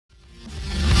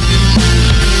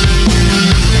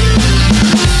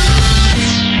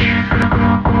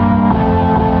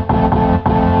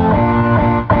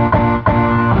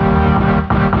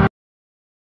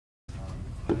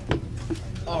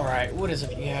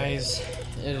guys,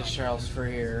 it is Charles for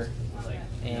here,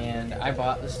 and I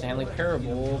bought the Stanley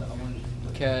Parable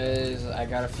because I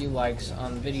got a few likes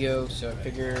on the video, so I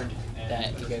figured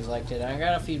that you guys liked it. And I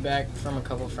got a feedback from a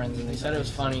couple friends, and they said it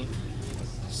was funny,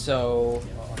 so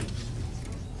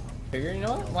I figured, you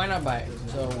know what, why not buy it?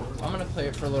 So I'm going to play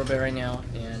it for a little bit right now,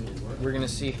 and we're going to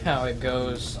see how it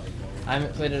goes. I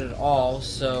haven't played it at all,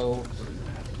 so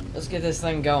let's get this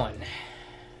thing going.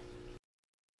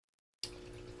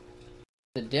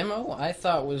 The demo I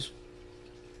thought was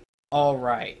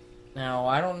alright. Now,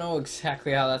 I don't know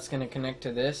exactly how that's going to connect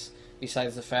to this,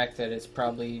 besides the fact that it's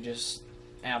probably just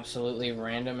absolutely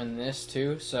random in this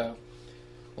too, so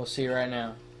we'll see right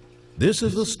now. This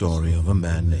is the story of a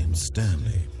man named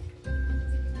Stanley.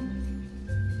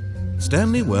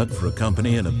 Stanley worked for a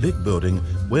company in a big building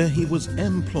where he was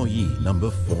employee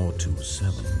number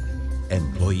 427.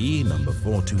 Employee number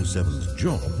 427's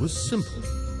job was simple.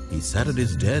 He sat at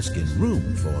his desk in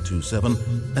room 427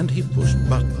 and he pushed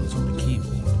buttons on the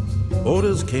keyboard.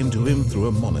 Orders came to him through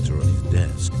a monitor on his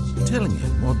desk, telling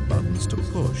him what buttons to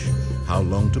push, how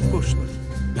long to push them,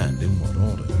 and in what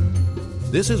order.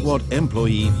 This is what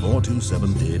employee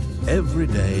 427 did every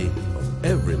day of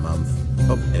every month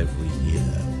of every year.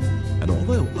 And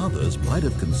although others might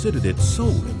have considered it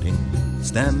soul-rending,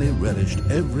 Stanley relished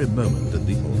every moment that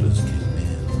the orders came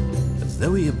in, as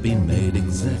though he had been made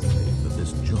exactly for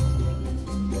this job.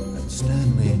 And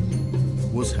Stanley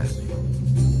was happy.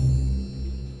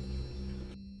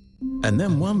 And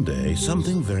then one day,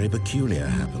 something very peculiar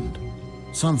happened.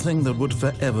 Something that would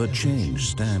forever change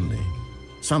Stanley.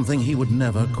 Something he would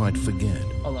never quite forget.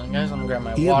 Hold on, guys, I'm gonna grab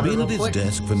my He water had been at real his quick.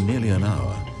 desk for nearly an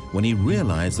hour when he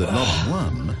realized that not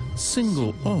one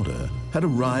single order had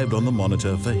arrived on the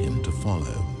monitor for him to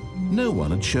follow. No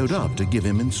one had showed up to give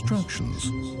him instructions,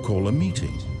 call a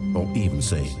meeting, or even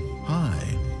say hi.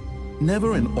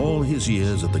 Never in all his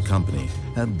years at the company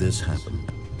had this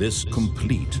happened, this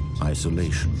complete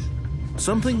isolation.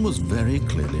 Something was very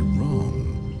clearly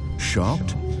wrong.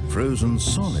 Shocked, frozen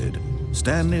solid,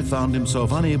 Stanley found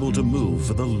himself unable to move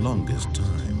for the longest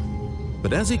time.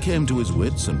 But as he came to his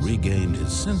wits and regained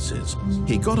his senses,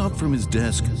 he got up from his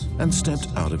desk and stepped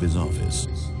out of his office.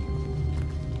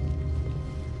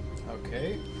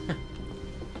 Okay.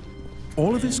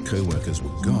 All of his co-workers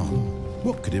were gone.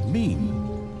 What could it mean?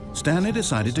 Stanley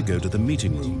decided to go to the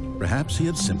meeting room. Perhaps he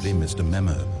had simply missed a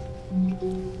memo.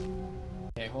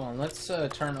 Okay, hold on. Let's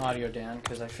turn audio down,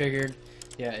 because I figured,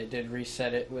 yeah, it did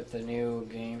reset it with the new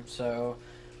game. So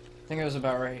I think it was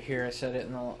about right here. I set it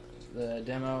in the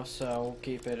demo, so we'll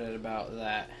keep it at about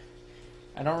that.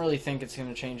 I don't really think it's going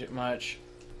to change it much.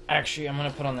 Actually, I'm going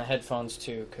to put on the headphones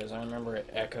too, because I remember it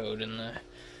echoed in the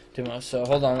demo. So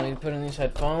hold on, let me put in these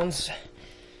headphones.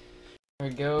 There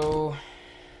we go.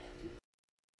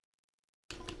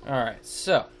 Alright,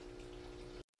 so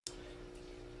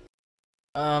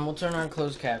we'll turn on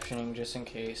closed captioning just in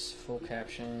case. Full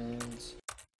captions.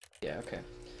 Yeah, okay.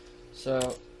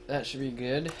 So that should be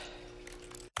good.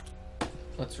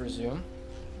 Let's resume.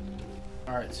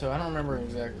 Alright, so I don't remember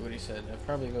exactly what he said. I'd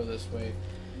probably go this way.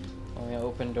 Only an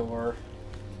open door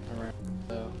around,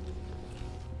 so.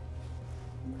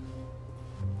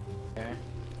 Okay.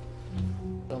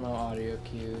 Still no audio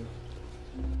cue.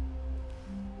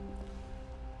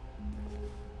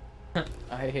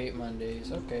 I hate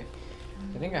Mondays. Okay.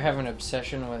 I think I have an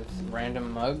obsession with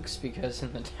random mugs because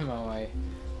in the demo I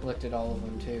looked at all of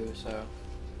them too, so.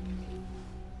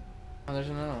 Oh, there's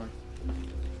another one.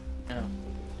 No.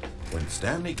 When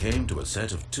Stanley came to a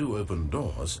set of 2 open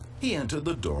doors, he entered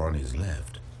the door on his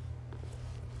left.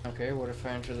 Okay, what if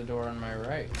I enter the door on my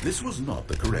right? This was not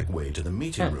the correct way to the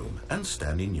meeting room, and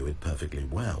Stanley knew it perfectly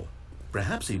well.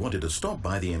 Perhaps he wanted to stop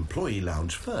by the employee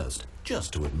lounge first,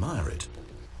 just to admire it.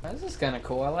 This is kind of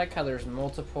cool. I like how there's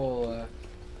multiple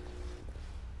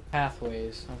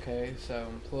pathways. Okay, so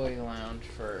employee lounge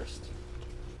first.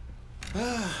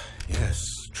 Ah, yes,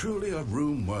 truly a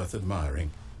room worth admiring.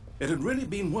 It had really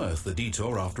been worth the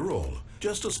detour after all,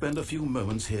 just to spend a few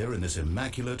moments here in this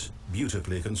immaculate,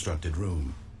 beautifully constructed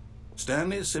room.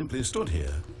 Stanley simply stood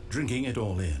here, drinking it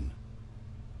all in.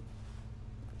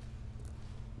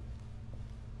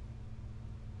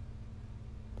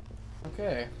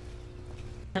 Okay.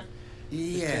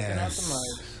 Yes,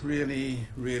 really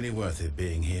worth it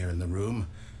being here in the room.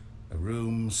 A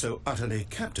room so utterly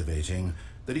captivating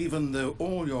that even though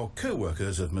all your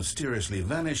co-workers have mysteriously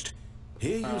vanished,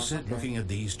 here you sit looking at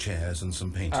these chairs and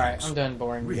some paintings. Alright, I'm done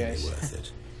boring you really guys. Worth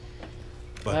it.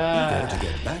 But eager to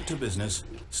get back to business,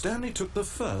 Stanley took the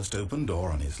first open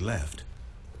door on his left.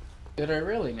 Did I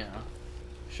really now?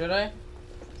 Should I?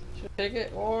 Should I take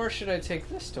it? Or should I take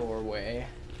this doorway?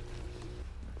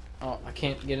 Oh, I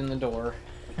can't get in the door.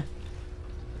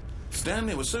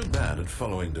 Stanley was so bad at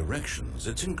following directions,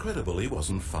 it's incredible he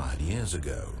wasn't fired years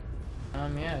ago.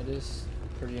 Yeah, it is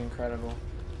pretty incredible.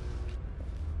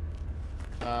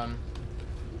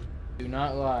 Do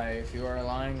not lie. If you are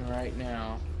lying right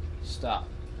now, stop.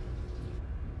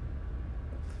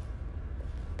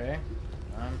 Okay,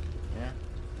 yeah.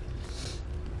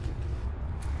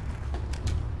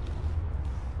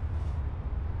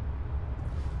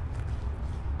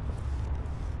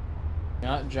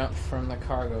 Not jump from the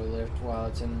cargo lift while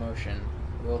it's in motion.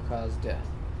 Will cause death.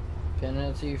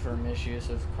 Penalty for misuse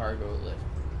of cargo lift,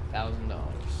 $1,000.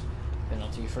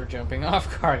 Penalty for jumping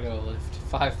off cargo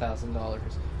lift, $5,000.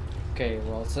 Okay,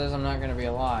 well it says I'm not going to be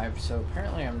alive, so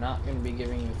apparently I'm not going to be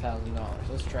giving you $1,000.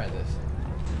 Let's try this.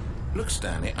 Look,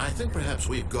 Stanley, I think perhaps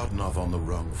we've gotten off on the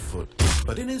wrong foot.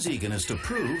 But in his eagerness to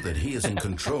prove that he is in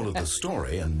control of the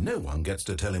story and no one gets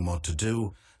to tell him what to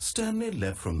do, Stanley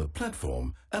leapt from the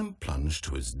platform and plunged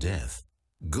to his death.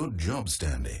 Good job,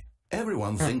 Stanley.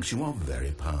 Everyone thinks you are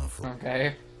very powerful.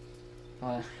 Okay.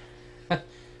 Well, so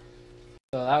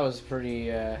that was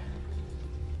pretty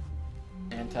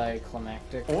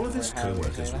anticlimactic. All of his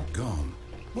co-workers were gone.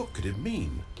 What could it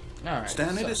mean? Alright,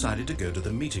 Stanley so decided to go to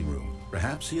the meeting room.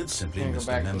 Perhaps he had simply we're gonna missed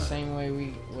go a back memo. the same way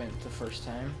we went the first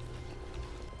time.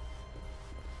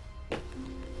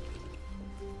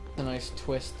 A nice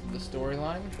twist of the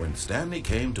storyline. When Stanley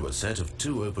came to a set of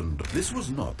 2 open doors, this was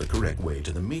not the correct way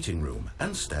to the meeting room,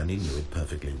 and Stanley knew it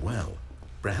perfectly well.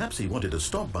 Perhaps he wanted to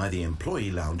stop by the employee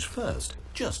lounge first,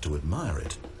 just to admire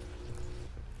it.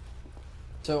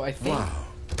 So I think... Wow.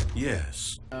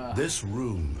 Yes. This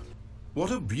room. What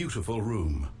a beautiful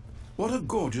room. What a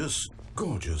gorgeous,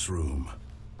 gorgeous room.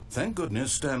 Thank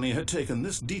goodness Stanley had taken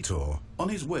this detour on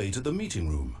his way to the meeting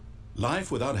room.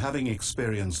 Life without having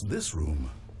experienced this room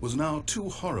was now too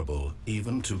horrible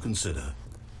even to consider.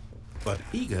 But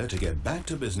eager to get back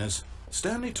to business,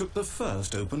 Stanley took the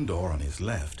first open door on his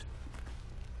left.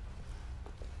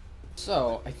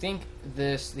 So, I think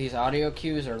these audio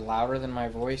cues are louder than my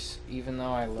voice, even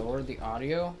though I lowered the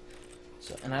audio.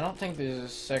 So, and I don't think there's a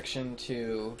section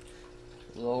to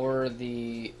lower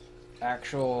the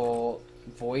actual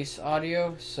voice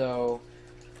audio, so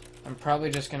I'm probably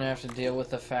just going to have to deal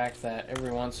with the fact that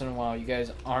every once in a while you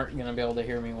guys aren't going to be able to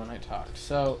hear me when I talk.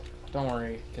 So, don't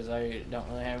worry, because I don't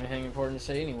really have anything important to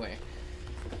say anyway.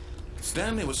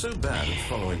 Stanley was so bad at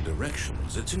following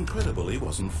directions, it's incredible he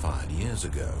wasn't fired years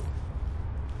ago.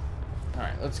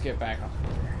 Alright, let's get back on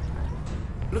here.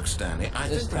 Look, Stanley, I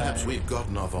think perhaps we've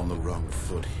gotten off on the wrong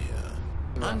foot here.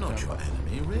 I'm not your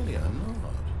enemy, really, I'm not.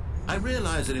 I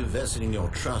realize that investing your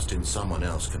trust in someone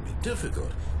else can be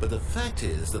difficult, but the fact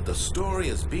is that the story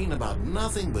has been about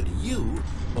nothing but you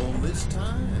all this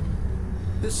time.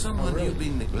 There's someone you've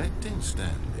been neglecting,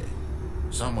 Stanley.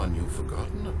 Someone you've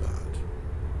forgotten about.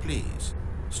 Please,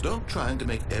 stop trying to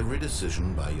make every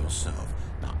decision by yourself.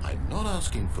 Now, I'm not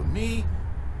asking for me,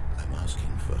 I'm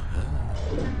asking for her.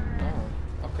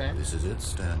 Oh, okay. This is it,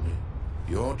 Stanley.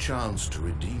 Your chance to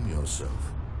redeem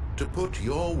yourself, to put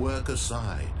your work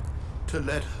aside, to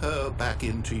let her back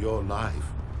into your life.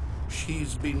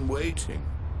 She's been waiting.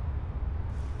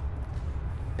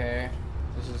 Okay,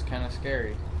 this is kind of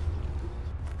scary.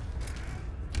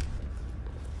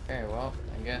 Okay, well,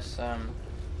 I guess, time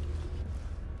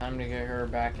to get her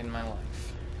back in my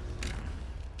life.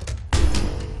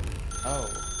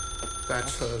 Oh.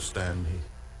 That's her, Stanley.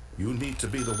 You need to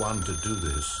be the one to do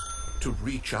this, to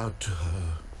reach out to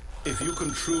her. If you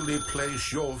can truly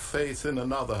place your faith in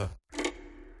another.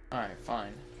 Alright,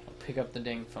 fine. I'll pick up the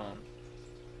ding phone.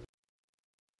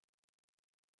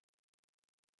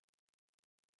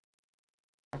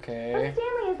 Okay. Oh,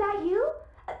 Stanley, is that you?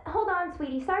 Hold on,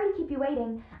 sweetie. Sorry to keep you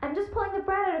waiting. I'm just pulling the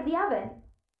bread out of the oven.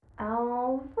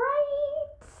 All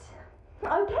right.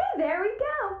 Okay, there we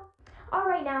go. All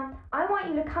right, now, I want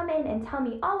you to come in and tell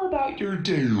me all about your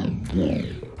day.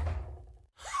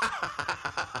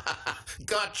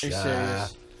 Gotcha. Are you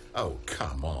serious? Oh,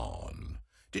 come on.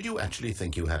 Did you actually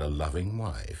think you had a loving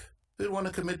wife who'd want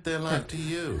to commit their life to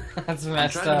you? That's I'm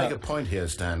messed trying up. to make a point here,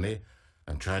 Stanley.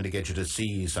 I'm trying to get you to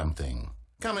see something.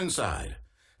 Come inside.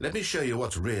 Let me show you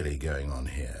what's really going on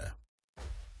here.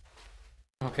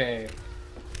 Okay.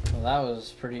 Well, that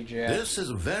was pretty jacked. This is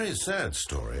a very sad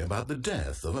story about the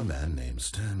death of a man named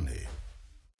Stanley.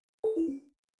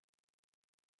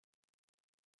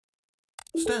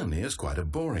 Stanley is quite a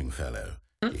boring fellow.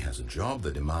 He has a job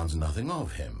that demands nothing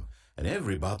of him, and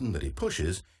every button that he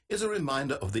pushes is a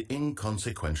reminder of the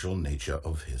inconsequential nature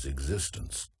of his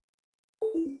existence.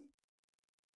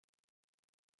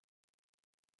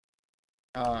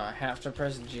 I have to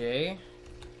press J.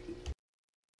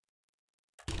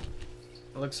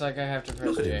 Looks like I have to press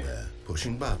Look at J. him there,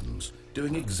 pushing buttons,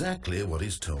 doing exactly what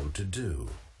he's told to do.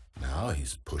 Now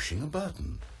he's pushing a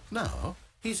button. Now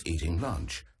he's eating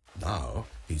lunch. Now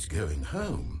he's going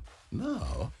home.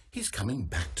 Now he's coming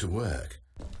back to work.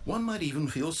 One might even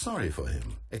feel sorry for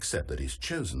him, except that he's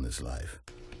chosen this life.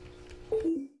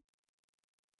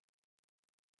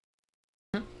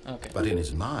 Okay. But in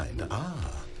his mind,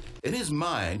 in his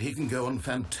mind he can go on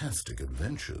fantastic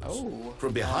adventures. Oh,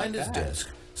 From behind not his bad. desk,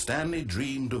 Stanley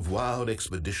dreamed of wild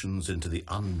expeditions into the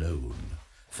unknown,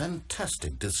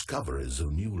 fantastic discoveries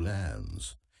of new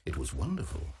lands. It was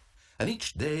wonderful, and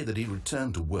each day that he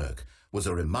returned to work was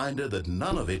a reminder that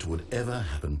none of it would ever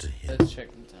happen to him. Let's check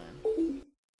the time.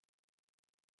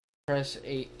 Press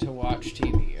 8 to watch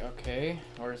TV. Okay,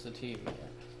 where's the TV?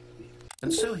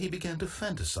 And so he began to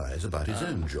fantasize about his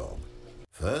own job.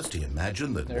 First, he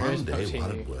imagined that There one is no day while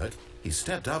TV. at work, he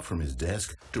stepped up from his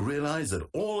desk to realize that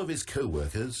all of his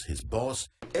co-workers, his boss,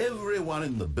 everyone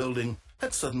in the building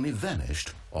had suddenly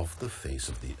vanished off the face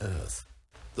of the earth.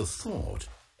 The thought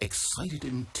excited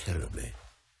him terribly.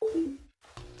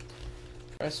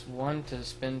 Press 1 to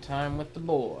spend time with the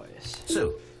boys.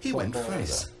 So he What went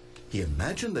boys? further. He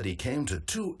imagined that he came to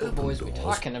two What open boys we doors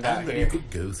talking about and that here? he could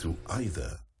go through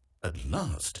either. At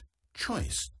last,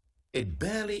 choice. It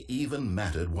barely even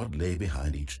mattered what lay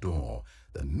behind each door.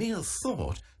 The mere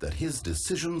thought that his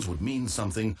decisions would mean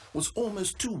something was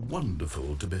almost too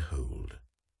wonderful to behold.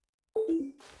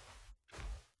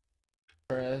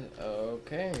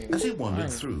 Okay. As he wandered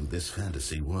fine. through this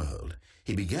fantasy world,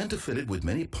 he began to fill it with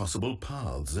many possible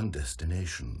paths and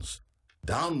destinations.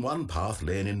 Down one path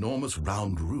lay an enormous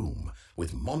round room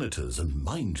with monitors and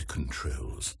mind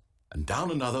controls. And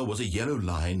down another was a yellow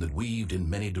line that weaved in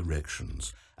many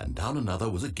directions. And down another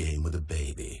was a game with a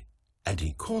baby. And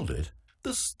he called it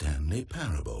the Stanley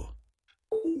Parable.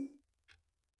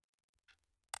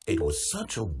 It was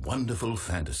such a wonderful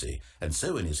fantasy, and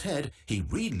so in his head he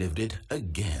relived it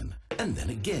again, and then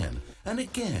again, and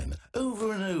again,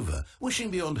 over and over,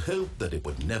 wishing beyond hope that it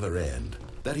would never end,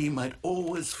 that he might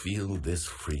always feel this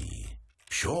free.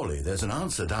 Surely there's an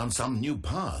answer down some new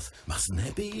path, mustn't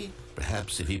there be?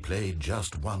 Perhaps if he played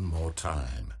just one more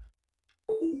time.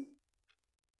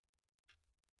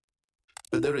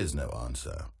 But there is no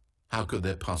answer. How could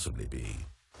there possibly be?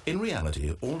 In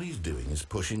reality, all he's doing is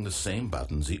pushing the same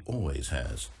buttons he always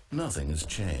has. Nothing has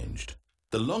changed.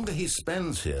 The longer he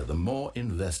spends here, the more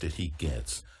invested he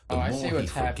gets. The I more see he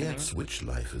what's forgets happening. which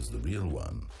life is the real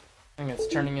one. I think it's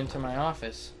turning into my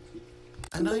office.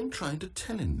 And I'm trying to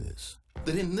tell him this,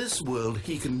 that in this world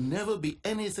he can never be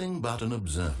anything but an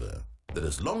observer, that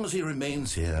as long as he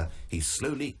remains here, he's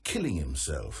slowly killing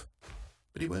himself.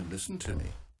 But he won't listen to me.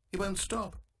 He won't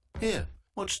stop. Here,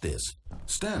 watch this.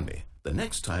 Stanley, the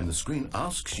next time the screen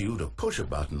asks you to push a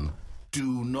button,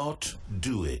 do not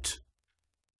do it.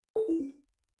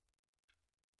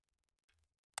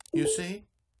 You see?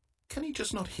 Can he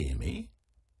just not hear me?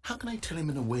 How can I tell him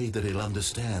in a way that he'll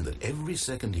understand that every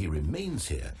second he remains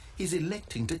here, he's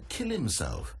electing to kill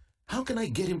himself? How can I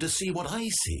get him to see what I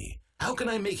see? How can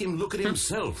I make him look at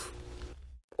himself?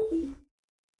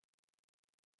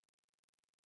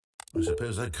 I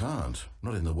suppose I can't,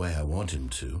 not in the way I want him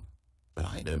to. But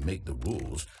I don't make the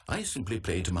rules. I simply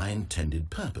play to my intended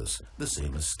purpose, the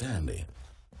same as Stanley.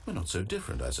 We're not so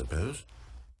different, I suppose.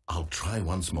 I'll try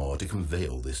once more to convey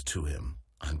all this to him.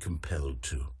 I'm compelled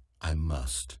to. I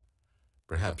must.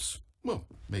 Perhaps, well,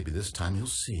 maybe this time he'll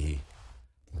see.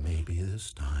 Maybe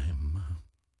this time.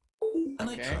 And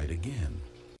I tried again,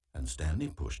 and Stanley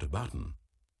pushed a button.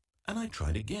 And I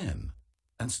tried again,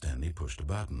 and Stanley pushed a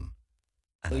button.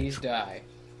 And Please die.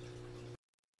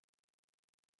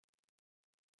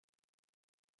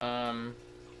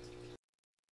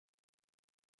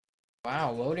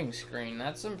 Wow, loading screen.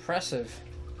 That's impressive.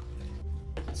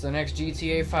 It's the next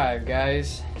GTA 5,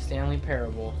 guys. Stanley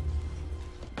Parable.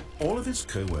 All of his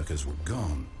co-workers were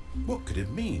gone. What could it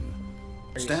mean?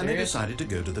 Are you Stanley serious? decided to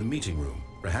go to the meeting room.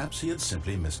 Perhaps he had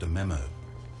simply missed a memo.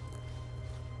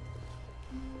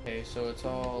 Okay, so it's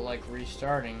all like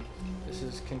restarting. This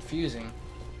is confusing.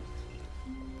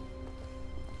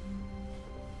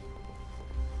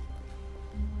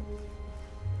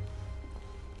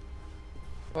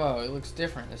 Whoa, it looks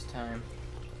different this time.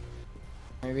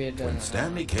 Maybe it doesn't. When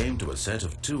Stanley came to a set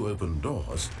of two open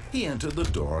doors, he entered the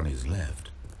door on his left.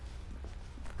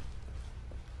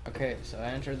 Okay, so I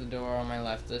entered the door on my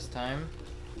left this time.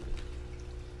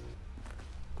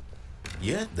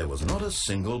 Yet there was not a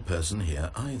single person here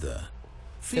either.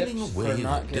 Feeling a Tips for wave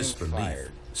not of getting disbelief,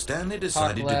 fired. Stanley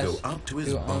decided to go less, up to his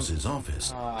do boss's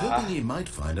office, hoping he might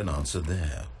find an answer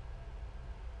there.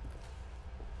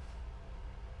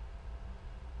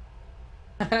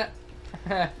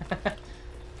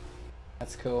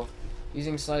 That's cool.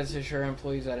 Using slides to assure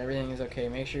employees that everything is okay.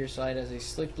 Make sure your slide has a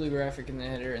slick blue graphic in the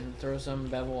header and throw some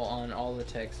bevel on all the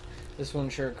text. This will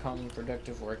ensure a calm and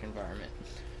productive work environment.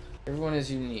 Everyone is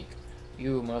unique.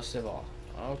 You most of all.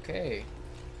 Okay.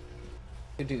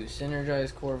 To do.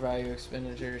 Synergize core value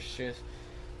expenditures. Just,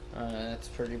 that's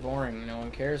pretty boring. No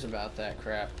one cares about that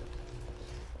crap.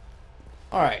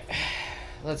 Alright.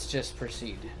 Let's just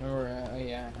proceed.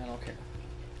 Yeah, I don't care.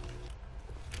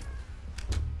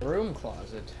 Broom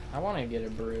closet. I want to get a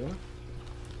broom.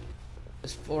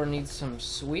 This floor needs some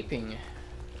sweeping.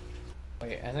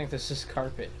 Wait, I think this is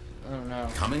carpet. Oh no.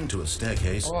 Coming to a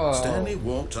staircase, Whoa. Stanley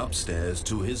walked upstairs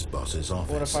to his boss's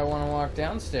office. What if I want to walk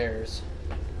downstairs?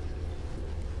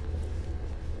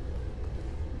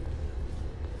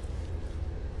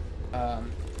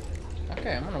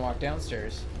 Okay, I'm gonna walk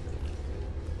downstairs.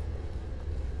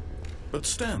 But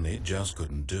Stanley just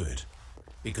couldn't do it.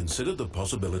 He considered the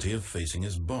possibility of facing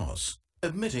his boss.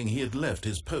 Admitting he had left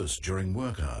his post during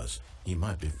work hours, he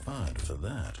might be fired for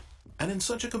that. And in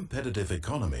such a competitive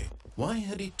economy, why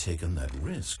had he taken that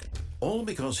risk? All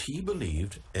because he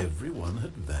believed everyone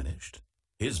had vanished.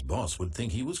 His boss would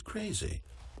think he was crazy.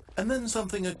 And then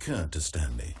something occurred to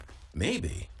Stanley.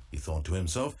 Maybe, he thought to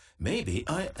himself, maybe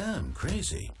I am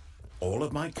crazy. All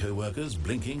of my co-workers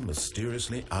blinking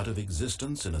mysteriously out of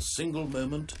existence in a single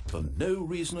moment for no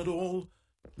reason at all.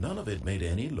 None of it made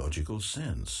any logical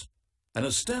sense. And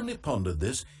as Stanley pondered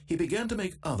this, he began to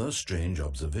make other strange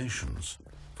observations.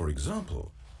 For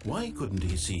example, why couldn't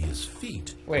he see his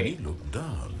feet when he looked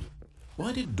down?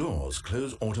 Why did doors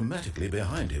close automatically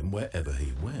behind him wherever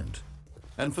he went?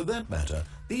 And for that matter,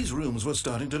 these rooms were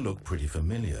starting to look pretty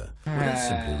familiar.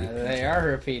 They are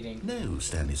repeating. No,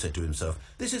 Stanley said to himself,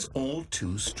 this is all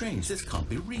too strange. This can't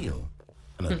be real.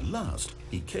 And at last,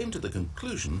 he came to the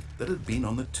conclusion that had been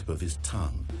on the tip of his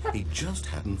tongue. He just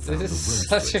hadn't found the words. This is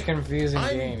such a confusing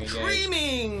game, I'm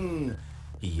dreaming!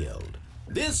 He yelled.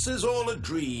 This is all a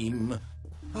dream.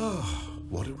 Oh,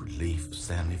 what a relief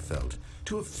Stanley felt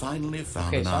to have finally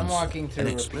found an answer. I'm walking through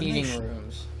an repeating explanation.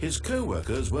 rooms. His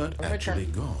co-workers weren't actually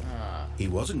gone. He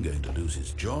wasn't going to lose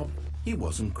his job. He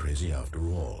wasn't crazy after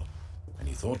all. And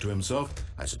he thought to himself,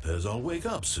 I suppose I'll wake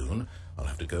up soon. I'll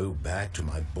have to go back to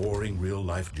my boring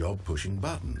real-life job pushing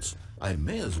buttons. I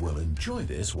may as well enjoy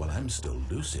this while I'm still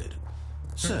lucid.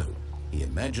 So, he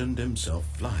imagined himself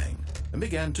flying and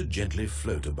began to gently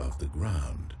float above the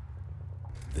ground.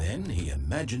 Then he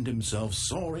imagined himself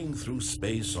soaring through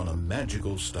space on a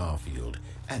magical starfield,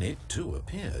 and it too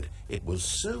appeared. It was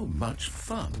so much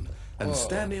fun, and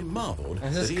Stanley marveled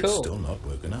that he had still not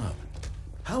woken up.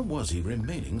 How was he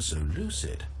remaining so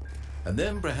lucid? And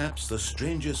then perhaps the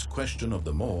strangest question of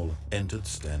them all entered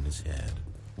Stanley's head.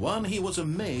 One he was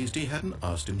amazed he hadn't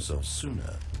asked himself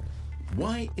sooner.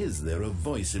 Why is there a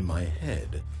voice in my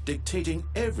head dictating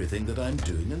everything that I'm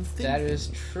doing and thinking? That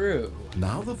is true.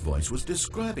 Now the voice was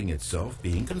describing itself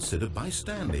being considered by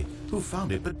Stanley, who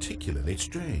found it particularly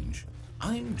strange.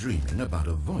 I'm dreaming about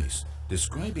a voice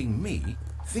describing me,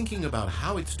 thinking about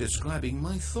how it's describing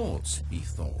my thoughts, he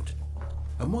thought.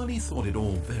 And while he thought it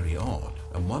all very odd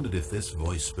and wondered if this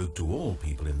voice spoke to all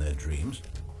people in their dreams,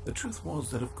 the truth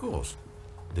was that, of course,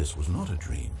 this was not a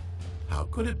dream. How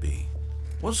could it be?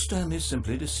 Was Stanley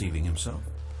simply deceiving himself,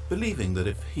 believing that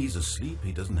if he's asleep,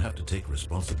 he doesn't have to take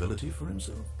responsibility for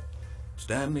himself?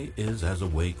 Stanley is as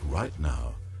awake right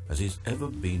now as he's ever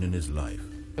been in his life.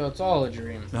 So it's all a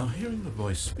dream. Now, hearing the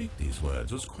voice speak these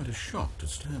words was quite a shock to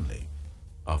Stanley.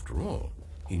 After all,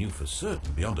 he knew for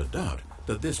certain, beyond a doubt,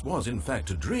 that this was in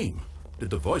fact a dream. Did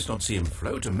the voice not see him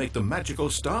float and make the magical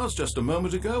stars just a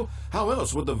moment ago? How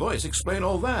else would the voice explain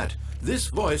all that? This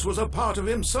voice was a part of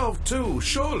himself too.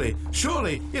 Surely,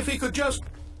 if he could just...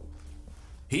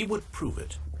 He would prove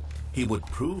it. He would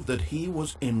prove that he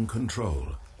was in control,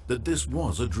 that this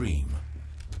was a dream.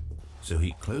 So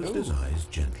he closed his eyes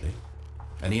gently,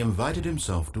 and he invited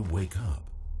himself to wake up.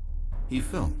 He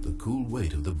felt the cool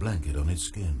weight of the blanket on his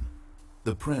skin,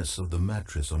 the press of the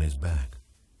mattress on his back,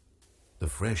 the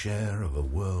fresh air of a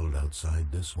world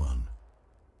outside this one.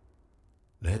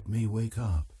 Let me wake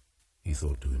up, he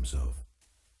thought to himself.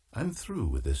 I'm through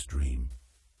with this dream.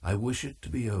 I wish it to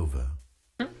be over.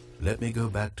 Let me go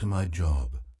back to my job.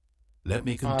 Let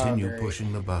me continue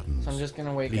pushing the buttons. So I'm just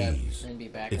gonna wake up and be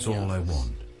back. It's all I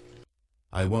want.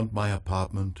 I want my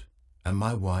apartment, and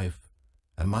my wife,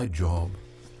 and my job.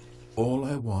 All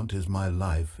I want is my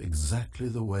life exactly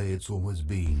the way it's always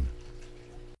been.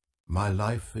 My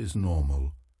life is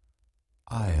normal.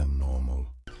 I am normal.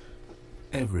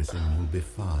 Everything will be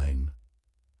fine.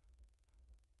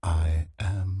 I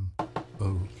am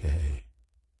okay.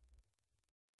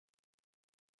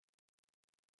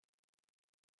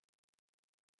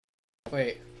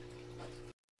 Wait.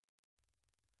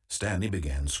 Stanley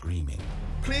began screaming.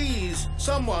 Please,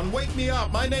 someone, wake me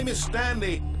up. My name is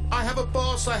Stanley. I have a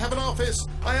boss. I have an office.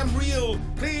 I am real.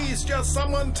 Please, just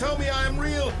someone tell me I am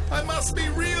real. I must be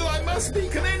real. I must be.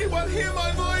 Can anyone hear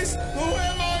my voice? Who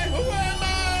am I? Who am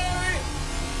I?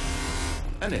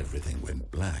 And everything went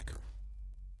black.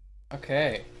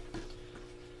 Okay.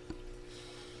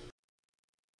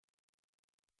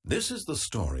 This is the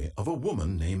story of a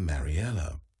woman named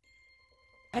Mariella.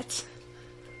 What?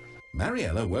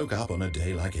 Mariella woke up on a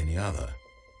day like any other.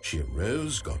 She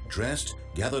arose, got dressed,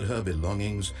 gathered her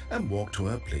belongings, and walked to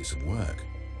her place of work.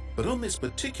 But on this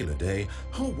particular day,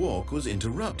 her walk was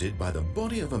interrupted by the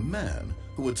body of a man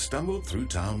who had stumbled through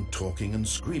town talking and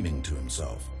screaming to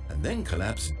himself, and then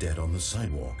collapsed dead on the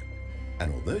sidewalk.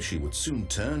 And although she would soon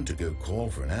turn to go call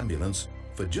for an ambulance,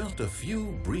 for just a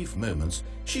few brief moments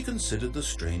she considered the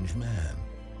strange man.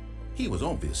 He was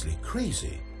obviously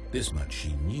crazy, this much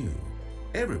she knew.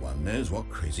 Everyone knows what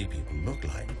crazy people look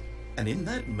like. And in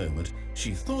that moment,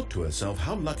 she thought to herself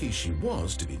how lucky she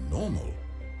was to be normal.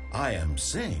 I am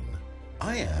sane.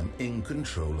 I am in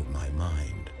control of my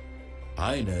mind.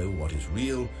 I know what is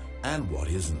real and what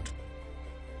isn't.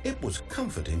 It was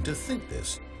comforting to think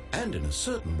this, and in a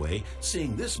certain way,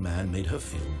 seeing this man made her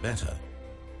feel better.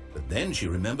 But then she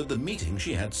remembered the meeting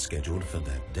she had scheduled for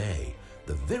that day.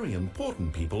 The very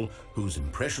important people whose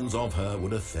impressions of her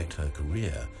would affect her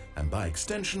career, and by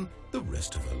extension, the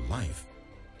rest of her life.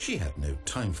 She had no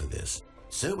time for this,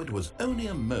 so it was only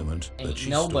a moment that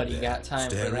she stood there, got time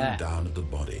for staring that. down at the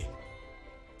body.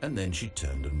 And then she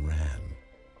turned and ran.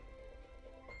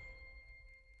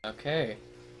 Okay.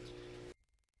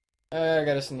 I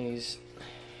gotta sneeze.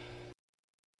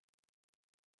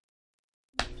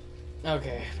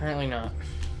 Okay, apparently not.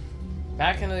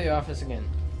 Back into the office again.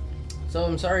 So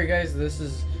I'm sorry guys, this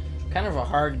is kind of a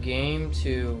hard game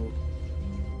to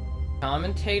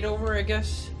commentate over, I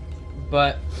guess.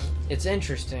 But it's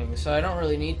interesting, so I don't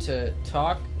really need to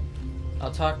talk.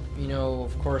 I'll talk, you know,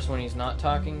 of course when he's not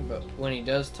talking, but when he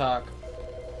does talk,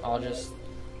 I'll just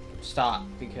stop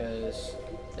because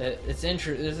it's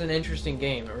an interesting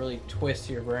game. It really twists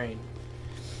your brain.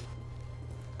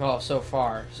 Well, so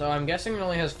far. So I'm guessing it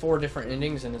only has 4 different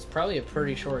endings, and it's probably a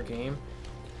pretty short game.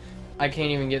 I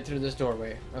can't even get through this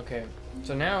doorway. Okay.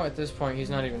 So now, at this point, he's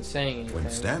not even saying anything. When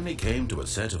Stanley came to a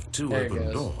set of 2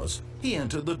 open doors, he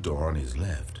entered the door on his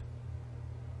left.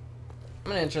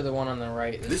 I'm gonna enter the one on the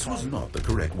right. This was not the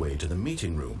correct way to the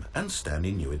meeting room, and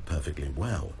Stanley knew it perfectly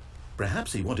well.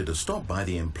 Perhaps he wanted to stop by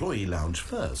the employee lounge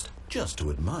first, just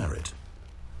to admire it.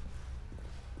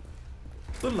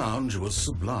 The lounge was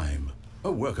sublime,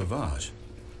 a work of art.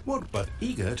 What but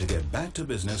eager to get back to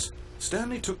business,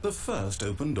 Stanley took the first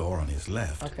open door on his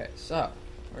left. Okay, so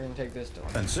we're gonna take this door.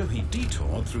 And so he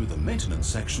detoured through the maintenance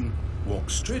section,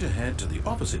 walked straight ahead to the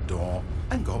opposite door,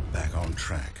 and got back on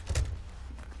track.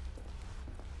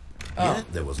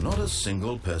 Yet there was not a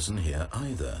single person here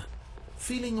either.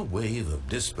 Feeling a wave of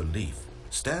disbelief,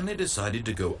 Stanley decided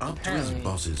to go up to his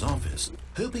boss's office,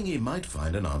 hoping he might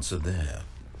find an answer there.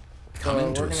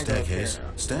 Coming to a staircase,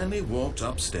 Stanley walked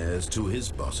upstairs to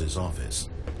his boss's office.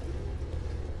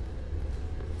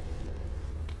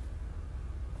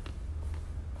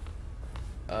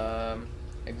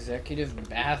 Executive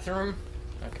bathroom?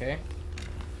 Okay.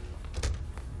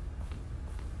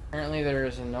 Apparently there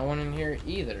is no one in here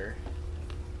either.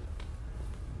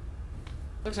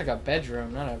 Looks like a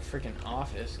bedroom, not a freaking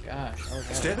office. Gosh.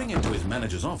 Stepping into his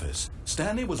manager's office,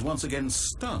 Stanley was once again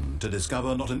stunned to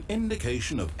discover not an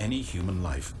indication of any human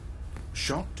life.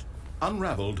 Shocked,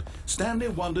 unraveled, Stanley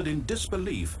wondered in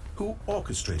disbelief who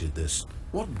orchestrated this.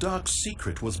 What dark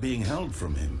secret was being held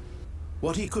from him?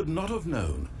 What he could not have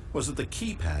known was that the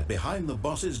keypad behind the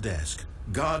boss's desk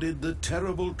guarded the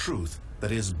terrible truth that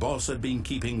his boss had been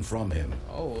keeping from him.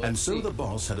 And so the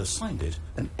boss had assigned it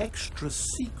an extra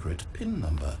secret PIN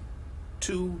number,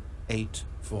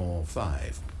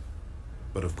 2845.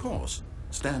 But of course,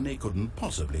 Stanley couldn't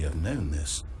possibly have known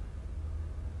this.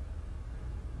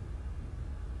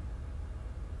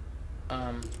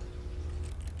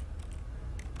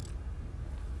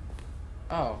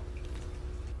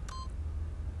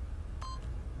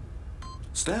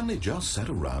 Stanley just sat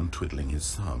around twiddling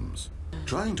his thumbs.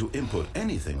 Trying to input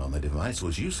anything on the device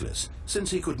was useless,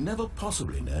 since he could never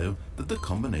possibly know that the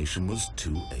combination was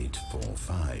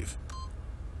 2845.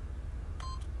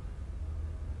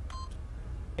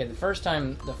 Okay, the first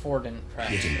time the 4 didn't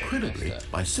press. Yet incredibly,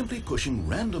 by simply pushing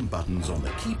random buttons on the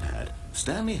keypad,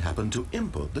 Stanley happened to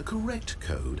input the correct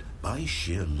code by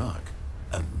sheer luck.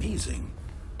 Amazing.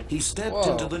 He stepped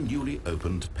into the newly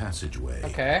opened passageway.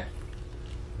 Okay.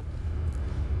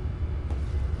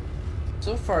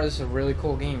 So far, this is a really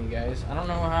cool game, you guys. I don't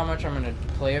know how much I'm going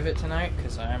to play of it tonight,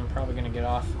 because I'm probably going to get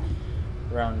off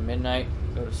around midnight,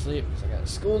 go to sleep, because I got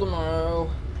school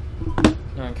tomorrow.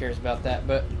 No one cares about that,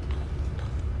 but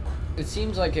it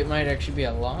seems like it might actually be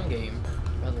a long game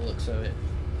by the looks of it.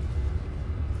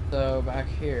 So, back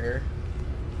here,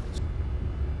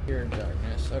 pure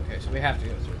darkness. Okay, so we have to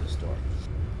go through this door.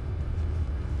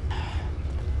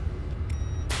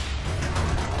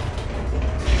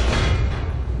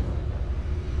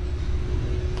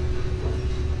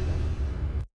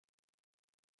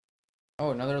 Oh,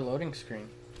 another loading screen.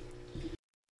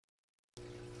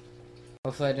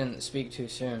 Hopefully I didn't speak too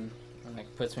soon. And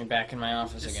like puts me back in my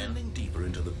office again. Descending deeper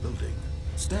into the building,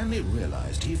 Stanley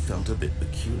realized he felt a bit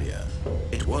peculiar.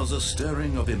 It was a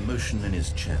stirring of emotion in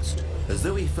his chest, as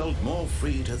though he felt more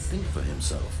free to think for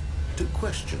himself, to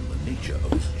question the nature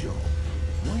of his job.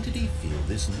 Why did he feel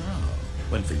this now,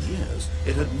 when for years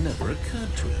it had never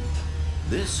occurred to him?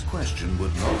 This question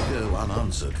would not go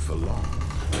unanswered for long.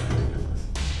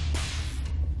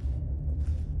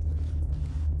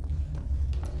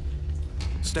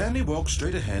 Stanley walked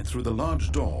straight ahead through the large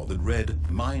door that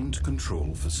read Mind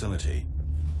Control Facility.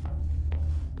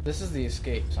 This is the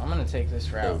escape, so I'm going to take this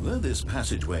route. Although this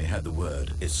passageway had the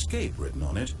word escape written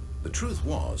on it, the truth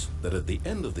was that at the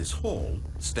end of this hall,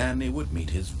 Stanley would meet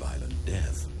his violent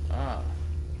death. Ah.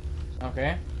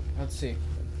 Okay, let's see.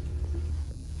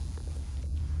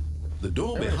 The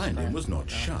door behind him was not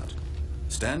shut.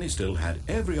 Stanley still had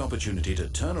every opportunity to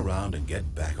turn around and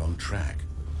get back on track.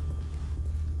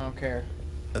 I don't care.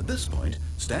 At this point,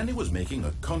 Stanley was making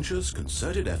a conscious,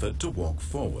 concerted effort to walk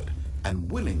forward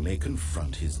and willingly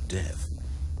confront his death.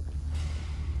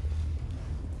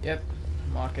 Yep,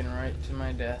 I'm walking right to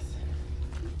my death.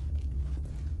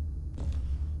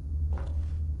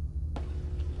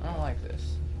 I don't like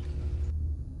this.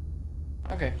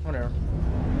 Okay, whatever.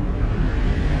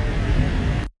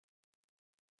 Are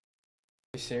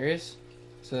you serious?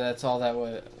 So that's all that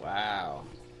was? Wow.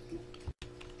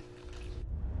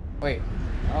 Wait.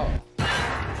 Oh.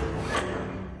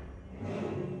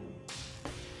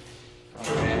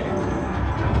 Okay.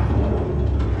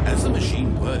 As the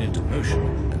machine whirred into motion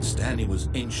and Stanley was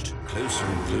inched closer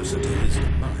and closer to his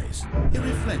demise, he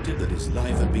reflected that his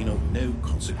life had been of no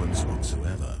consequence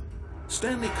whatsoever.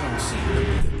 Stanley can't see the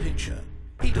bigger picture.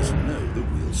 He doesn't know the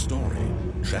real story,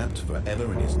 trapped forever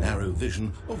in his narrow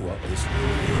vision of what this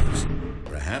world is.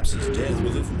 Perhaps his death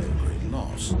was of no great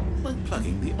loss, like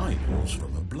plucking the eyeballs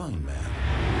from a blind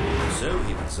man. So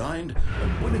he resigned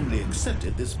and willingly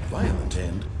accepted this violent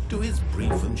end to his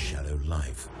brief and shallow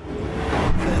life.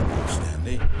 Farewell,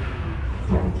 Stanley.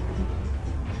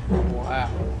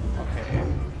 Wow. Okay.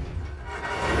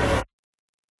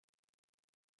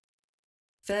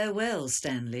 "Farewell,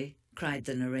 Stanley," cried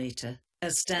the narrator,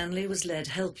 as Stanley was led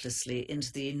helplessly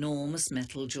into the enormous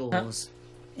metal jaws.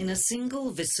 In a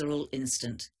single visceral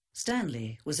instant,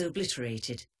 Stanley was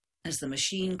obliterated as the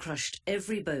machine crushed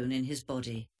every bone in his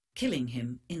body, killing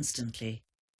him instantly.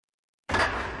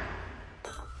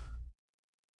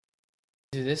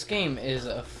 Dude, this game is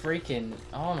a freaking...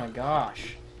 Oh my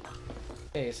gosh.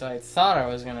 Okay, so I thought I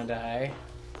was gonna die.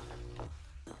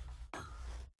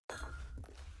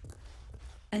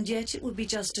 And yet it would be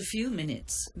just a few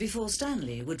minutes before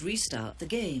Stanley would restart the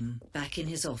game, back in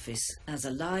his office, as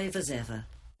alive as ever.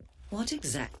 What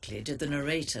exactly did the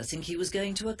narrator think he was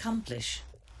going to accomplish?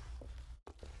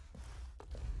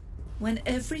 When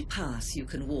every path you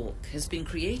can walk has been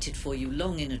created for you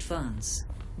long in advance,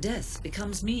 death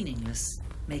becomes meaningless,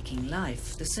 making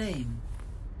life the same.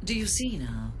 Do you see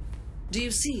now? Do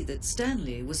you see that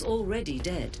Stanley was already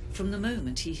dead from the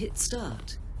moment he hit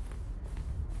start?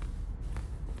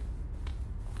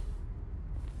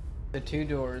 The two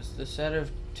doors. The set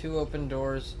of two open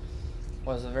doors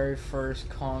was the very first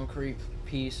concrete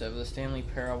piece of the Stanley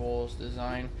Parable's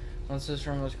design. Once this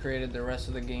room was created, the rest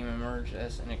of the game emerged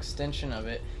as an extension of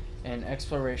it, an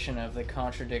exploration of the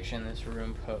contradiction this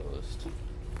room posed.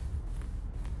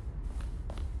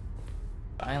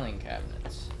 Filing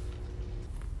cabinets.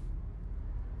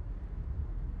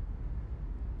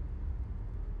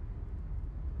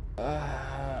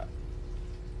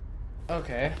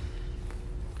 Okay.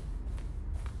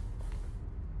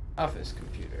 Office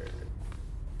computer.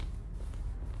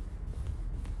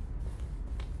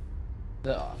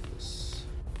 The office.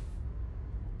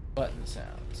 Button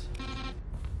sounds.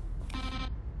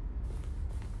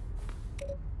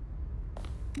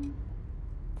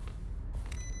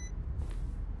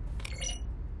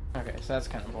 Okay, so that's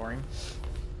kind of boring.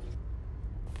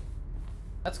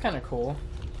 That's kind of cool.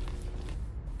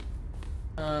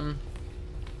 I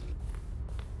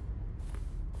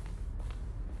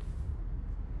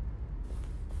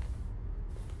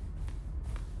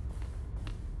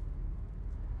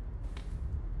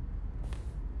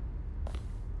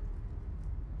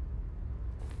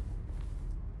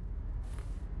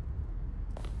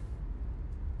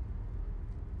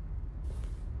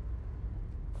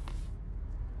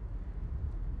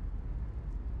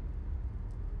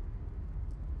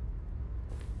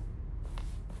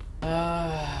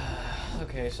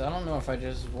Okay, so I don't know if I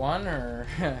just won or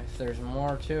if there's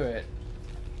more to it.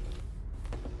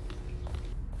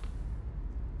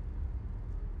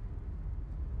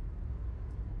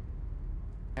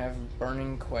 I have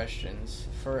burning questions.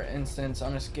 For instance,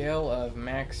 on a scale of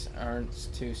Max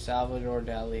Ernst to Salvador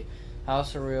Dali, how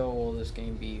surreal will this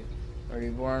game be? Were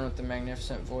you born with the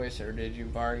magnificent voice, or did you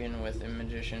bargain with a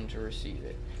magician to receive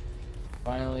it?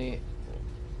 Finally,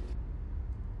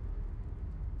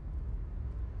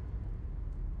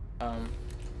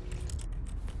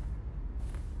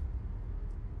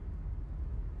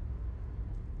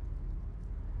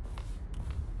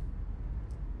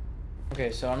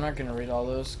 okay, so I'm not going to read all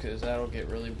those because that'll get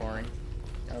really boring.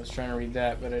 I was trying to read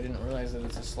that, but I didn't realize that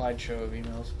it's a slideshow of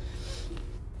emails.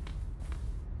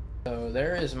 So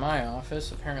there is my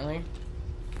office, apparently.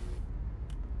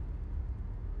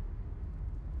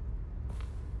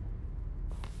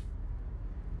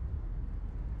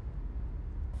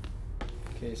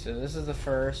 Okay, so this is the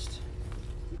first.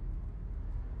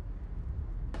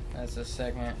 That's the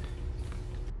second.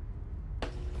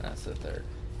 That's the third.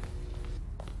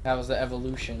 That was the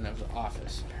evolution of the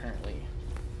office, apparently.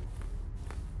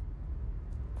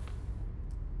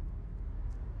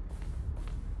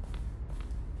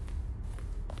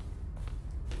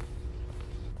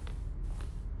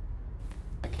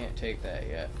 I can't take that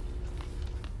yet.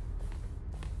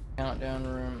 Countdown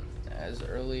room as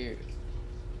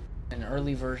an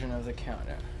early version of the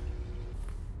countdown.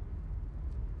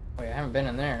 Wait, I haven't been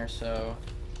in there, so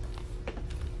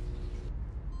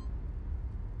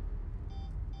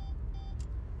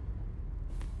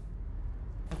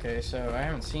okay, so I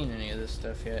haven't seen any of this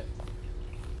stuff yet.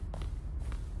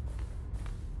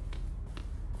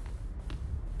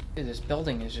 Dude, this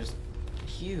building is just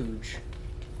huge.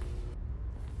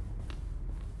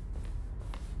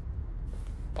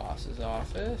 Boss's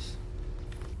office.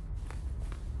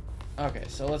 Okay,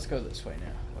 so let's go this way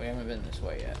now. We haven't been this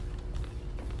way yet.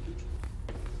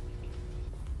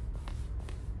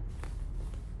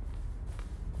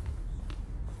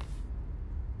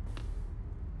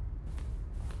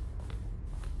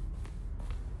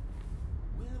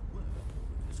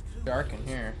 Dark in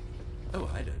here. Oh,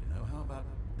 I don't know. How about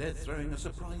they're throwing a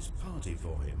surprise party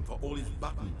for him for all his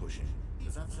button pushing?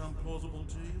 Does that sound plausible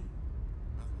to you?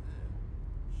 Nothing there.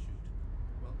 Shoot.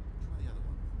 Well, try the other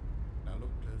one. Now look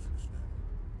closer, Stanley.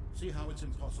 See how it's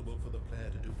impossible for the player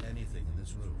to do anything in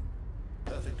this room.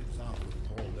 Perfect example of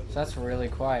Paul level. So that's really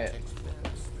quiet.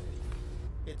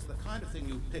 It's the kind of thing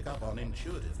you pick up on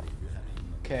intuitively if you have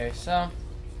it. Okay, so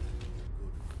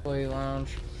employee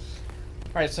lounge.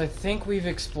 Alright, so I think we've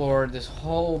explored this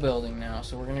whole building now,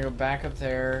 so we're gonna go back up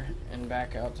there and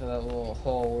back out to that little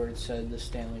hole where it said the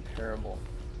Stanley Parable.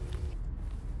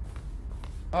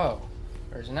 Oh,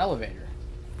 there's an elevator.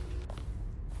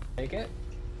 Take it?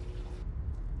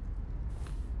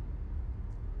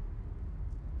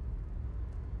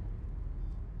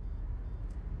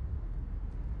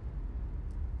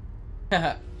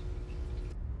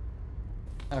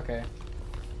 Okay.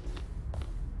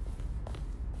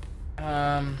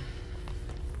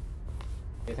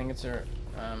 I think it's a,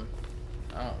 I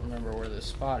don't remember where this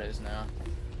spot is now.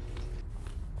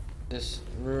 This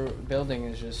building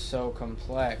is just so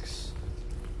complex.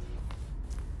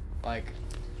 Like,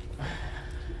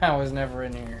 I was never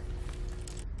in here.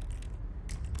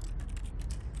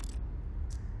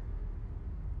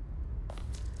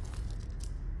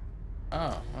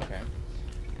 Oh, okay.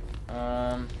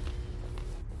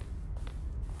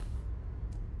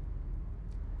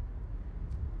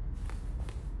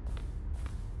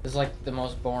 It's like the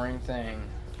most boring thing.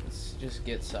 Let's just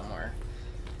get somewhere.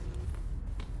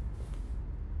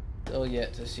 Still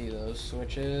yet to see those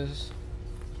switches.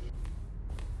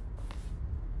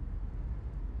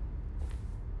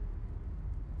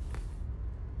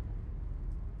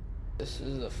 This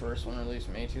is the first one released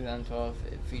May 2012.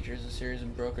 It features a series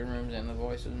of broken rooms and the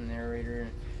voice of the narrator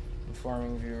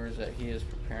informing viewers that he is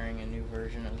preparing a new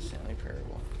version of the Stanley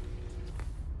Parable.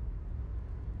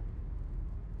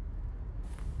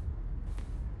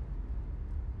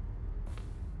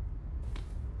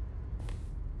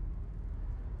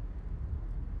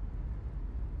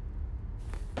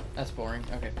 That's boring.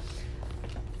 Okay.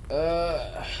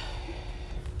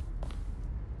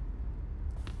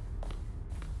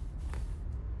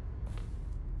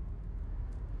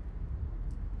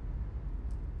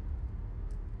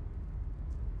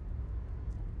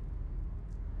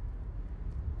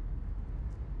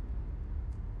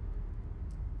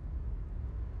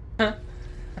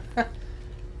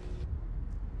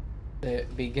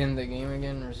 Begin the game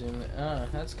again, resume it. Oh,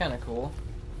 that's kind of cool.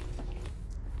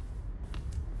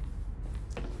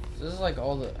 This is like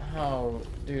all the... Oh,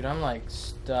 dude, I'm like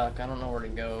stuck. I don't know where to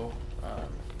go.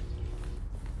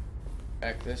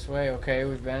 Back this way. Okay,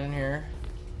 we've been in here.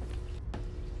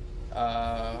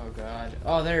 Oh, God.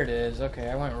 Oh, there it is. Okay,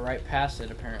 I went right past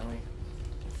it, apparently.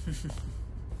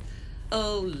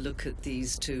 Oh, look at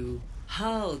these two.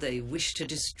 How they wish to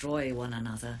destroy one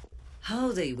another.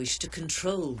 How they wish to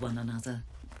control one another.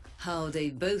 How they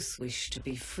both wish to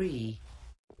be free.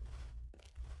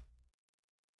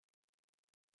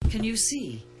 Can you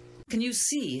see? Can you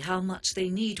see how much they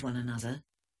need one another?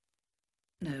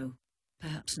 No,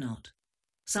 perhaps not.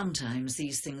 Sometimes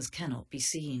these things cannot be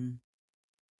seen.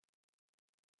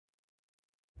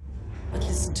 But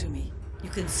listen to me. You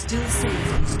can still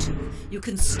save these two. You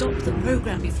can stop the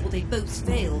program before they both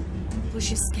fail.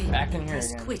 Push escape Back in and here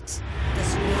press again. quit.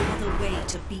 There's no other way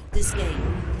to beat this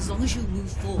game. As long as you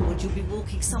move forward, you'll be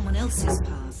walking someone else's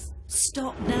path.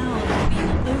 Stop now.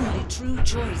 It'll be your only true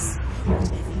choice.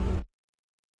 Whatever you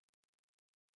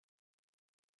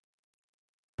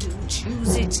do,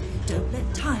 choose it. Don't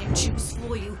let time choose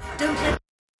for you. Don't let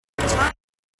time.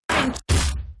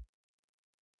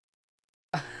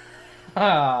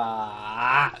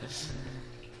 Ah,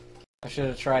 I should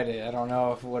have tried it. I don't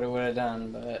know if what it would have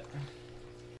done, but...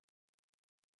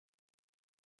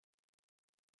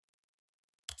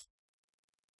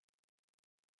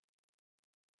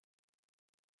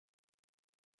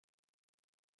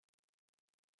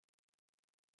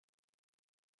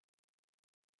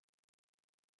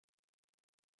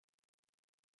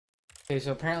 Okay,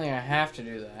 so apparently I have to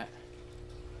do that.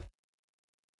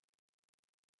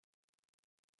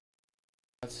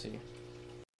 Let's see.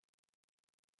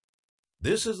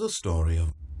 This is the story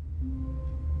of...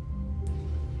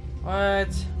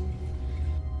 What?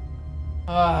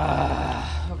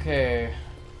 Ah, okay.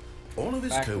 All of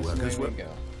his Back this co-workers way were... we go.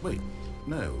 Wait,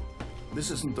 no. This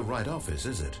isn't the right office,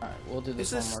 is it? Alright, we'll do Is this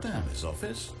this one more time. Stanley's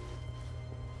office?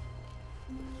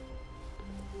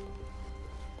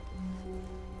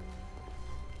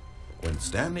 When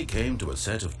Stanley came to a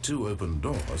set of 2 open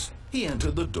doors, he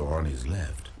entered the door on his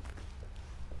left.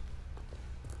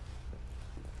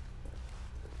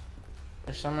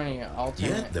 There's so many alternate...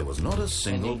 Yet there was not a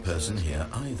single endings to person this here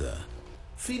game. either.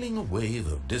 Feeling a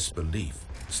wave of disbelief,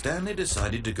 Stanley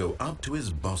decided to go up to his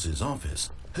boss's office.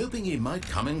 Hoping he might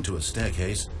come into a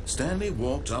staircase, Stanley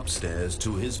walked upstairs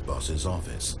to his boss's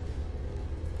office.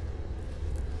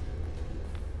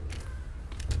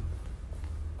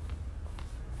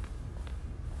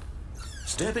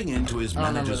 Stepping into his I don't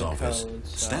remember manager's the office, code,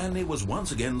 so- Stanley was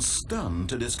once again stunned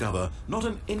to discover not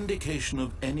an indication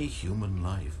of any human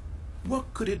life.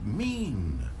 What could it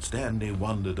mean? Stanley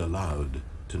wondered aloud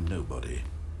to nobody.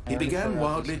 He already began forgot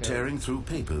wildly this code. tearing through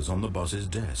papers on the boss's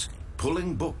desk,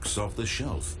 pulling books off the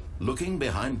shelf, looking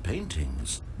behind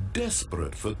paintings,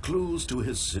 desperate for clues to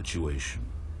his situation.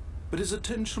 But his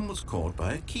attention was caught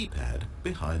by a keypad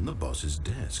behind the boss's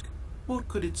desk. What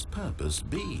could its purpose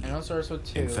be? And it starts with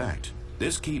 2. In fact,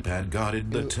 this keypad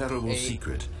guarded the 2, terrible 8,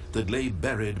 secret that lay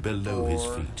buried below his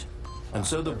 4. feet. And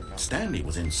so there we go. Stanley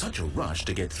was in such a rush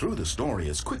to get through the story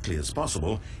as quickly as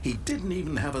possible, he didn't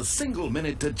even have a single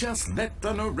minute to just let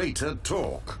the narrator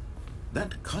talk.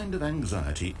 That kind of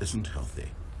anxiety isn't healthy,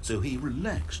 so he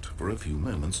relaxed for a few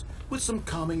moments with some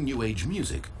calming New Age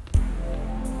music.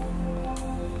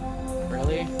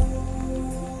 Really?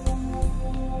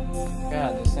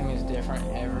 God, this thing is different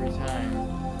every time.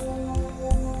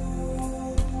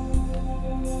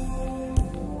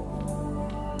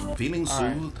 Feeling All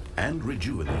right. soothed and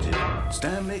rejuvenated,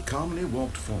 Stanley calmly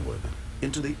walked forward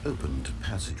into the opened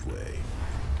passageway.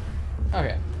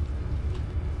 Okay.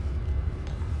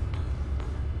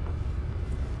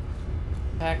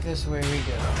 Back this way we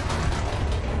go.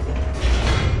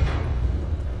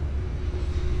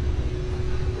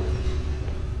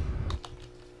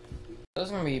 This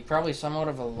is going to be probably somewhat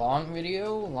of a long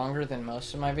video, longer than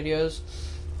most of my videos,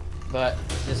 but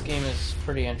this game is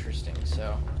pretty interesting,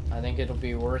 so I think it'll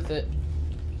be worth it.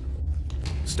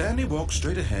 Stanley walked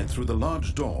straight ahead through the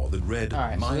large door that read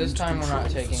Alright, so this Mind time we're Control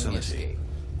not taking the Facility. escape.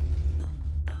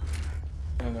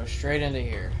 I'm going to go straight into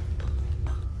here.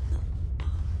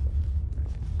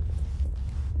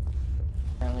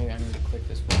 Apparently I need to click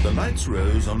this button. The lights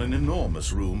rose on an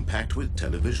enormous room packed with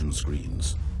television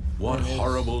screens. What It is.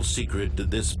 horrible secret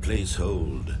did this place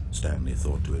hold? Stanley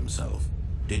thought to himself.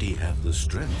 Did he have the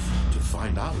strength to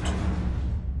find out?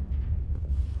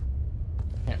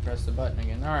 Can't press the button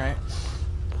again. Alright.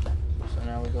 So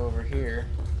now we go over here.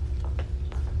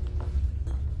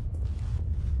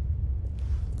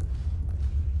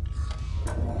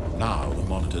 Now the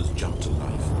monitors jumped to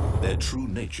life, their true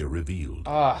nature revealed.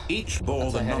 Ah, Each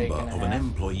bore that's the a headache number and a of an half.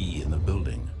 employee in the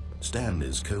building.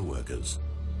 Stanley's co-workers.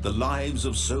 The lives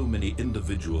of so many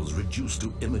individuals reduced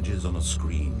to images on a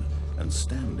screen, and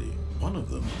Stanley, one of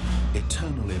them,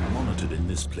 eternally monitored in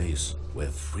this place where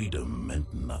freedom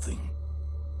meant nothing.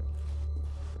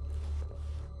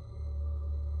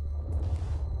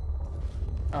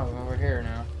 Oh, over here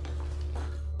now.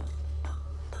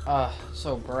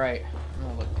 So bright. I'm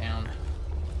gonna look down.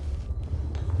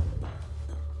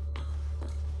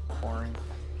 Boring.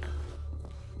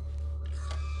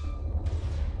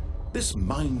 This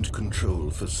mind control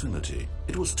facility,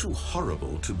 it was too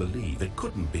horrible to believe. It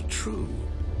couldn't be true.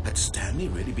 Had Stanley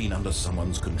really been under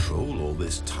someone's control all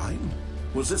this time?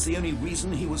 Was this the only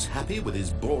reason he was happy with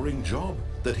his boring job?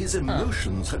 That his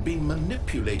emotions had been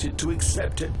manipulated to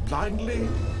accept it blindly?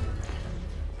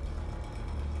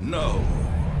 No.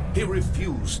 He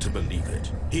refused to believe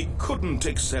it. He couldn't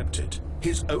accept it.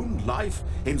 His own life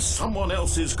in someone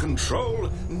else's control?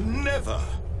 Never!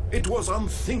 It was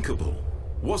unthinkable.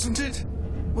 Wasn't it?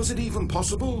 Was it even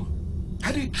possible?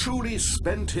 Had he truly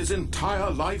spent his entire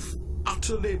life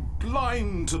utterly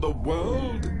blind to the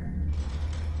world?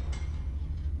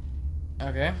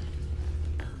 Okay.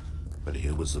 But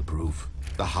here was the proof.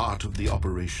 The heart of the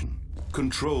operation.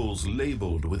 Controls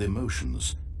labeled with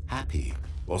emotions. Happy,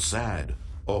 or sad,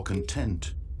 or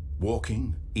content.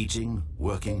 Walking, eating,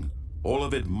 working. All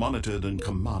of it monitored and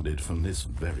commanded from this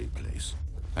very place.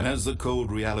 And as the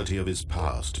cold reality of his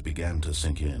past began to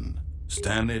sink in,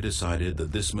 Stanley decided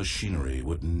that this machinery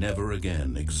would never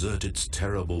again exert its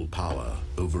terrible power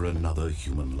over another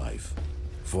human life.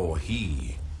 For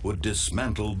he would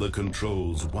dismantle the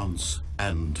controls once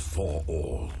and for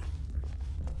all.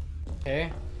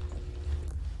 Okay.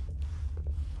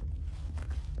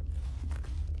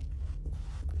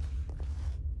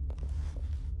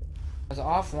 I was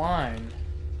offline.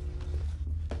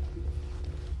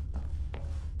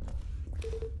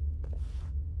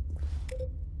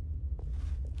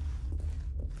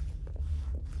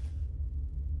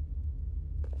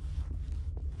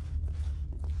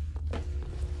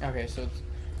 Okay, so it's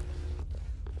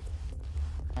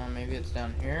maybe it's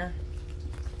down here.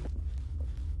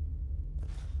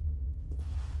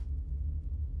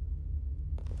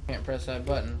 Can't press that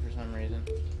button for some reason.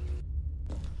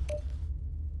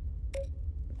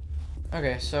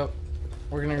 Okay, so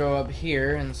we're gonna go up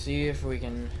here and see if we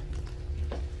can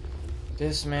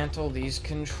dismantle these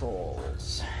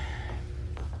controls.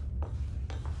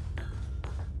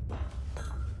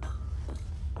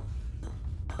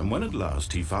 And when at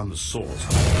last he found the source...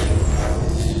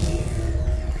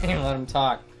 I didn't even let him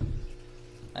talk.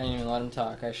 I didn't even let him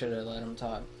talk. I should have let him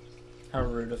talk. How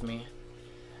rude of me.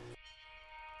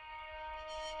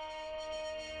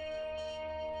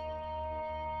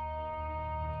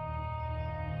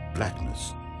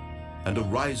 Blackness, and a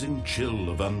rising chill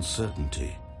of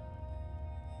uncertainty.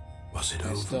 Was it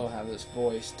over? I still have this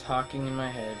voice talking in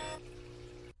my head.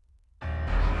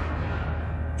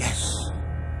 Yes!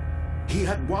 He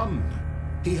had won!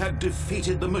 He had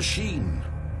defeated the machine!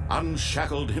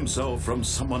 Unshackled himself from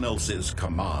someone else's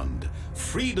command.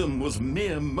 Freedom was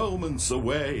mere moments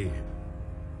away.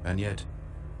 And yet,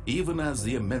 even as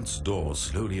the immense door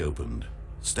slowly opened,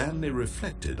 Stanley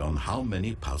reflected on how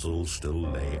many puzzles still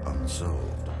lay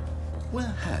unsolved. Where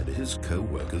had his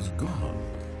co-workers gone?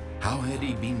 How had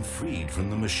he been freed from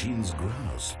the machine's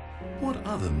grasp? What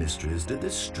other mysteries did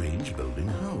this strange building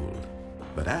hold?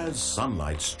 But as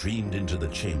sunlight streamed into the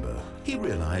chamber, he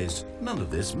realized none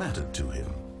of this mattered to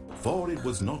him. For it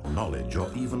was not knowledge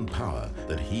or even power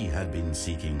that he had been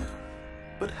seeking,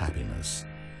 but happiness.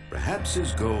 Perhaps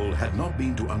his goal had not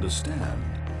been to understand,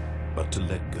 but to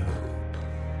let go.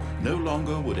 No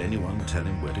longer would anyone tell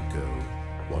him where to go,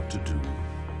 what to do,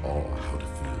 or how to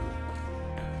feel.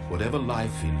 Whatever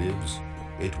life he lives,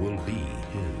 it will be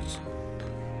his.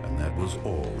 And that was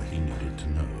all he needed to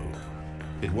know.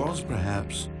 It was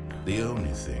perhaps the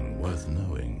only thing worth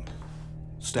knowing.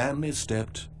 Stanley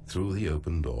stepped through the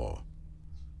open door.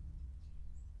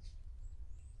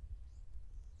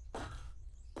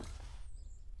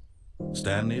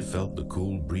 Stanley felt the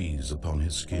cool breeze upon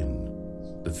his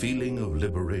skin, the feeling of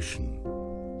liberation,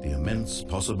 the immense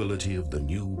possibility of the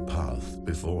new path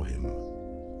before him.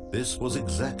 This was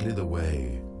exactly the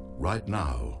way, right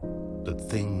now, that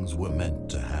things were meant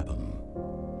to happen.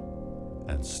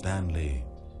 And Stanley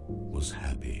was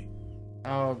happy.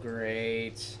 Oh,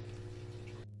 great.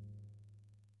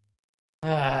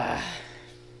 Ah.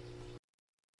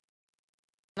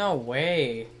 No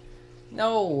way.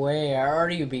 No way. I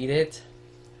already beat it.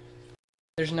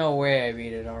 There's no way I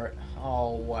beat it.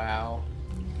 Oh, wow.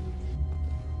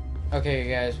 Okay,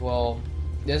 guys. Well,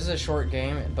 this is a short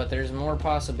game, but there's more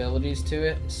possibilities to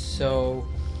it. So,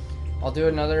 I'll do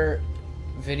another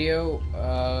video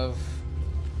of,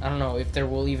 I don't know if there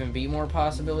will even be more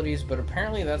possibilities, but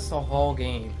apparently that's the whole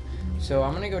game. So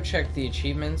I'm gonna go check the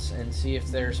achievements and see if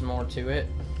there's more to it,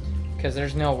 because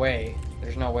there's no way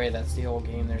that's the whole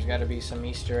game. There's got to be some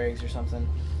Easter eggs or something.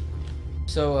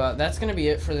 So that's gonna be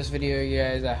it for this video, you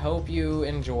guys. I hope you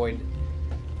enjoyed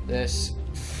this,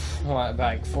 what,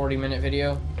 like 40-minute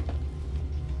video.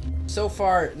 So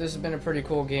far, this has been a pretty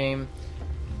cool game.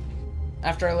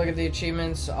 After I look at the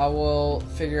achievements, I will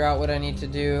figure out what I need to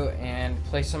do and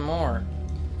play some more.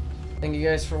 Thank you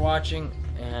guys for watching,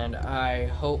 and I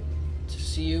hope to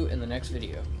see you in the next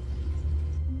video.